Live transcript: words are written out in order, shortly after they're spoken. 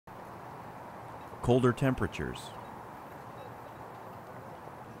colder temperatures,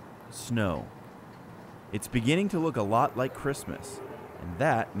 snow. It's beginning to look a lot like Christmas, and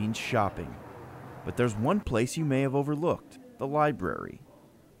that means shopping. But there's one place you may have overlooked, the library.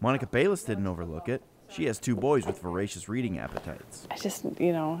 Monica Bayless didn't overlook it. She has 2 boys with voracious reading appetites. I just,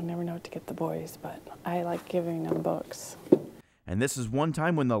 never know what to get the boys, but I like giving them books. And this is one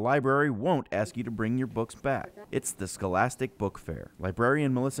time when the library won't ask you to bring your books back. It's the Scholastic Book Fair.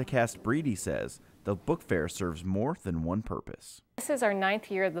 Librarian Melissa Cast-Breedy says the book fair serves more than one purpose. This is our 9th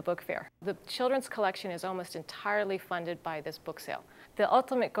year of the book fair. The children's collection is almost entirely funded by this book sale. The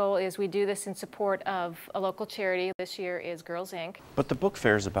ultimate goal is we do this in support of a local charity. This year is Girls Inc. But the book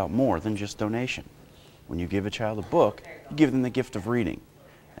fair is about more than just donation. When you give a child a book, you give them the gift of reading.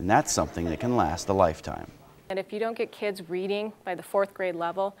 And that's something that can last a lifetime. And if you don't get kids reading by the 4th grade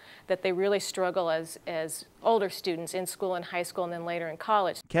level, that they really struggle as older students in school and high school and then later in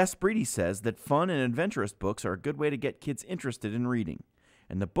college. Cast-Breedy says that fun and adventurous books are a good way to get kids interested in reading.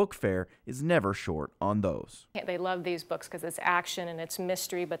 And the book fair is never short on those. They love these books because it's action and it's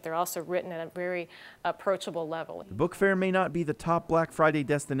mystery, but they're also written at a very approachable level. The book fair may not be the top Black Friday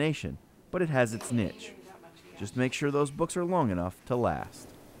destination, but it has its niche. Just make sure those books are long enough to last.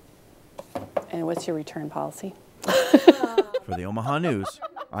 And what's your return policy? For the Omaha News,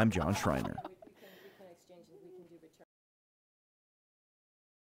 I'm Jon Schriner.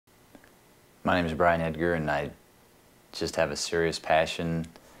 My name is Brian Edgar, and I just have a serious passion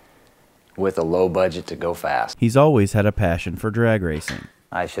with a low budget to go fast. He's always had a passion for drag racing.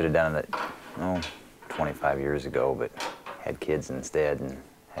 I should have done it, 25 years ago, but had kids instead and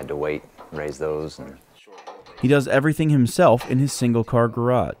had to wait, raise those. And he does everything himself in his single-car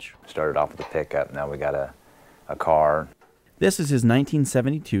garage. started off with a pickup, now we got a car. This is his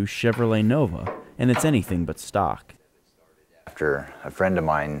 1972 Chevrolet Nova, and it's anything but stock. After a friend of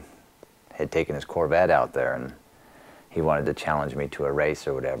mine had taken his Corvette out there, and he wanted to challenge me to a race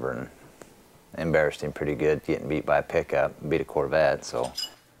or whatever, and embarrassed him pretty good, getting beat by a pickup, beat a Corvette, so.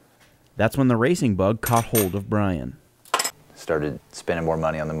 That's when the racing bug caught hold of Brian. Started spending more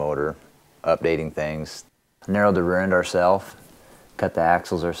money on the motor, updating things. Narrowed the rear end ourselves, cut the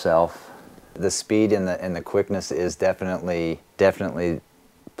axles ourselves. The speed and the quickness is definitely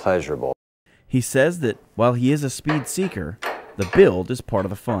pleasurable. He says that while he is a speed seeker, the build is part of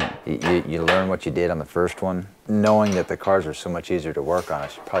the fun. You learn what you did on the first one, knowing that the cars are so much easier to work on. I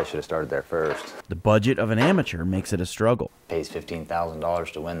probably should have started there first. The budget of an amateur makes it a struggle. Pays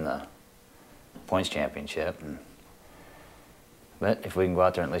 $15,000 to win the points championship. But if we can go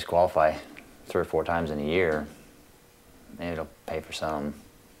out there and at least qualify 3 or 4 times in a year, maybe it'll pay for some.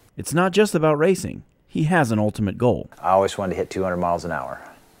 It's not just about racing. He has an ultimate goal. I always wanted to hit 200 miles an hour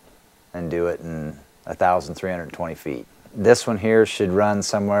and do it in 1,320 feet. This one here should run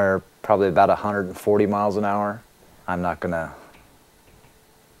somewhere probably about 140 miles an hour. I'm not gonna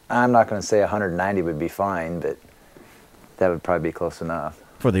say 190 would be fine, but that would probably be close enough.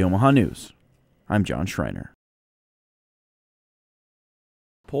 For the Omaha News, I'm Jon Schriner.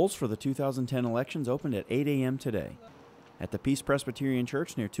 Polls for the 2010 elections opened at 8 a.m. today. At the Peace Presbyterian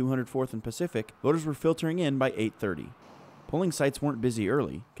Church near 204th and Pacific, voters were filtering in by 8:30. Polling sites weren't busy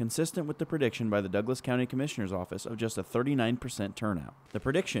early, consistent with the prediction by the Douglas County Commissioner's Office of just a 39% turnout. The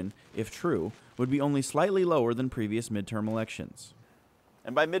prediction, if true, would be only slightly lower than previous midterm elections.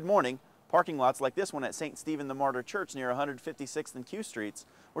 And by mid-morning, parking lots like this one at St. Stephen the Martyr Church near 156th and Q Streets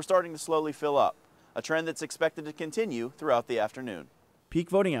were starting to slowly fill up, a trend that's expected to continue throughout the afternoon. Peak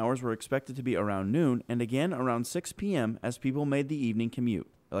voting hours were expected to be around noon and again around 6 p.m. as people made the evening commute.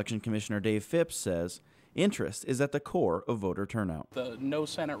 Election Commissioner Dave Phipps says interest is at the core of voter turnout. No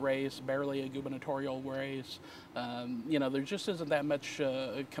Senate race, barely a gubernatorial race. There just isn't that much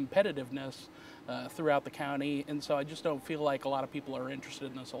competitiveness throughout the county, and so I just don't feel like a lot of people are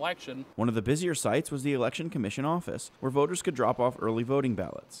interested in this election. One of the busier sites was the Election Commission office, where voters could drop off early voting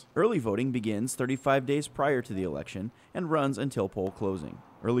ballots. Early voting begins 35 days prior to the election and runs until poll closing.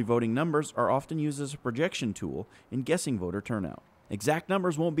 Early voting numbers are often used as a projection tool in guessing voter turnout. Exact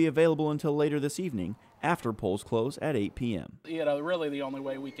numbers won't be available until later this evening, after polls close at 8 p.m. Really the only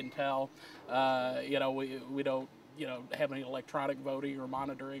way we can tell, we don't have any electronic voting or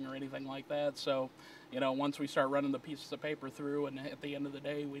monitoring or anything like that. So, once we start running the pieces of paper through, and at the end of the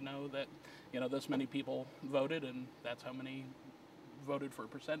day, we know that, this many people voted, and that's how many voted for a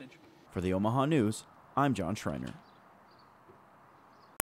percentage. For the Omaha News, I'm Jon Schriner.